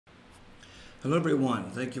Hello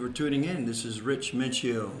everyone, thank you for tuning in. This is Rich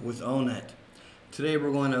Mincio with Allnet. Today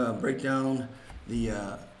we're going to break down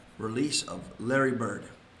the release of Larry Bird.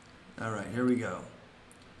 Alright, here we go.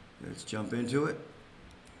 Let's jump into it.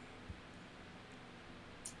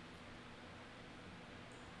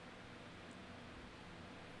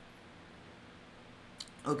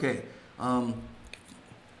 Okay, the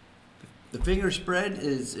finger spread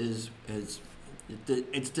is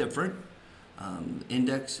different. The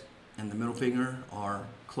index and the middle finger are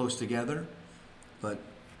close together, but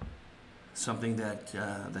something that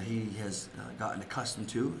he has gotten accustomed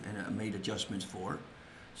to and made adjustments for.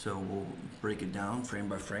 So we'll break it down frame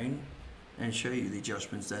by frame and show you the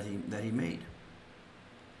adjustments that he made.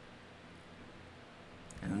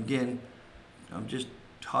 And again, I'm just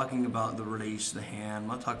talking about the release, the hand. I'm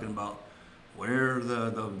not talking about where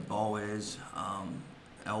the ball is,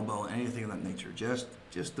 elbow, anything of that nature.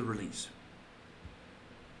 Just the release.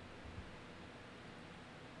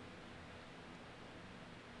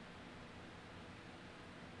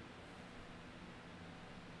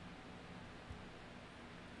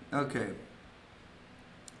 Okay.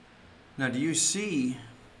 Now, do you see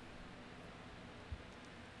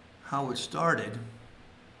how it started?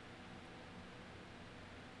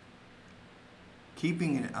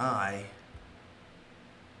 Keeping an eye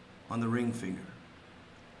on the ring finger.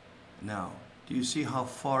 Now, do you see how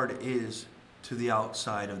far it is to the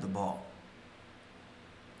outside of the ball?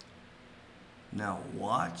 Now,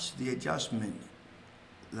 watch the adjustment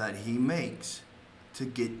that he makes to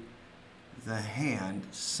get the hand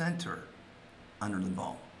center under the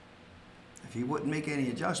ball. If he wouldn't make any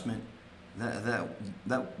adjustment,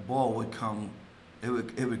 that ball would come, it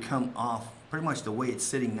would come off pretty much the way it's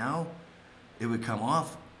sitting now. It would come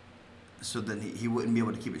off, so then he wouldn't be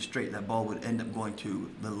able to keep it straight. That ball would end up going to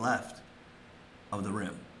the left of the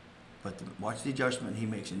rim. But watch the adjustment he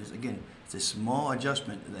makes. And this, again, it's a small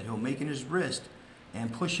adjustment that he'll make in his wrist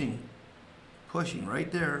and pushing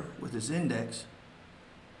right there with his index.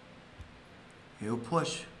 He'll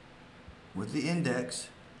push with the index,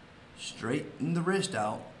 straighten the wrist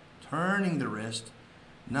out, turning the wrist.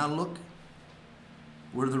 Now look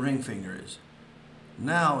where the ring finger is.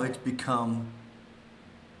 Now it's become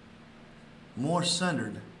more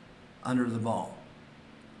centered under the ball.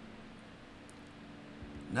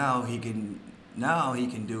 Now he can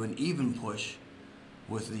do an even push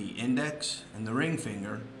with the index and the ring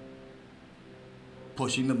finger,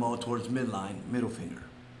 pushing the ball towards midline, middle finger.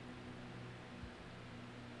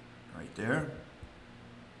 Right there.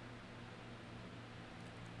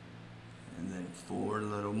 And then forward a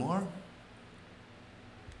little more.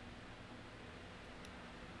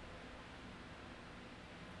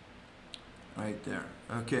 Right there.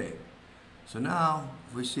 Okay. So now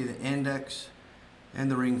we see the index and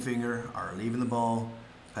the ring finger are leaving the ball.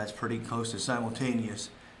 That's pretty close to simultaneous.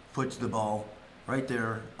 Puts the ball right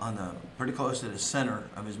there on the pretty close to the center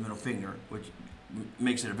of his middle finger, which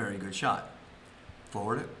makes it a very good shot.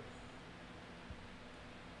 Forward it.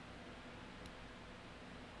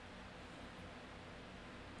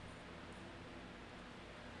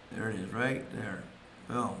 There it is, right there.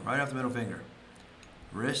 Boom, right off the middle finger.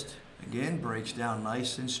 Wrist, again, breaks down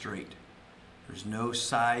nice and straight. There's no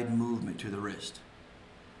side movement to the wrist.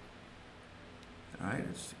 All right,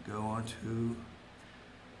 let's go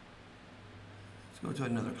to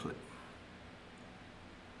another clip.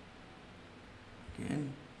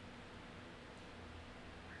 Again.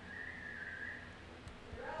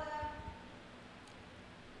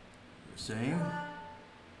 The same.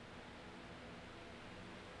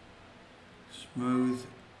 Smooth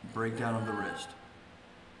breakdown of the wrist.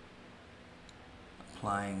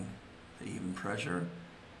 Applying the even pressure,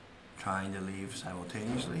 trying to leave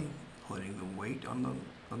simultaneously, putting the weight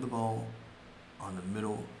of the ball on the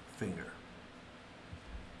middle finger.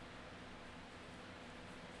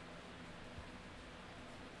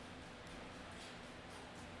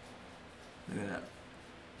 Look at that.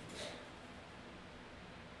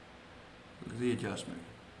 Look at the adjustment.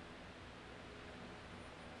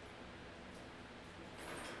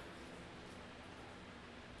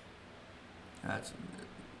 That's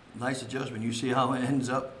a nice adjustment. You see how it ends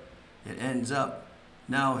up? It ends up.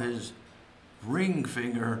 Now his ring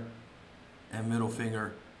finger and middle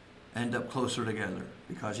finger end up closer together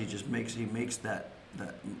because he makes that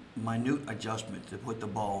minute adjustment to put the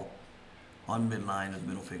ball on midline of the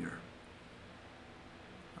middle finger.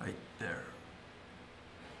 Right there.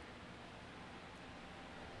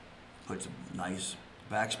 Puts a nice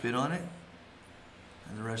backspin on it,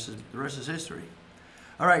 and the rest is history.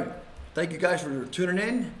 All right. Thank you guys for tuning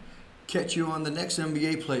in. Catch you on the next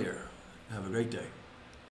NBA Player. Have a great day.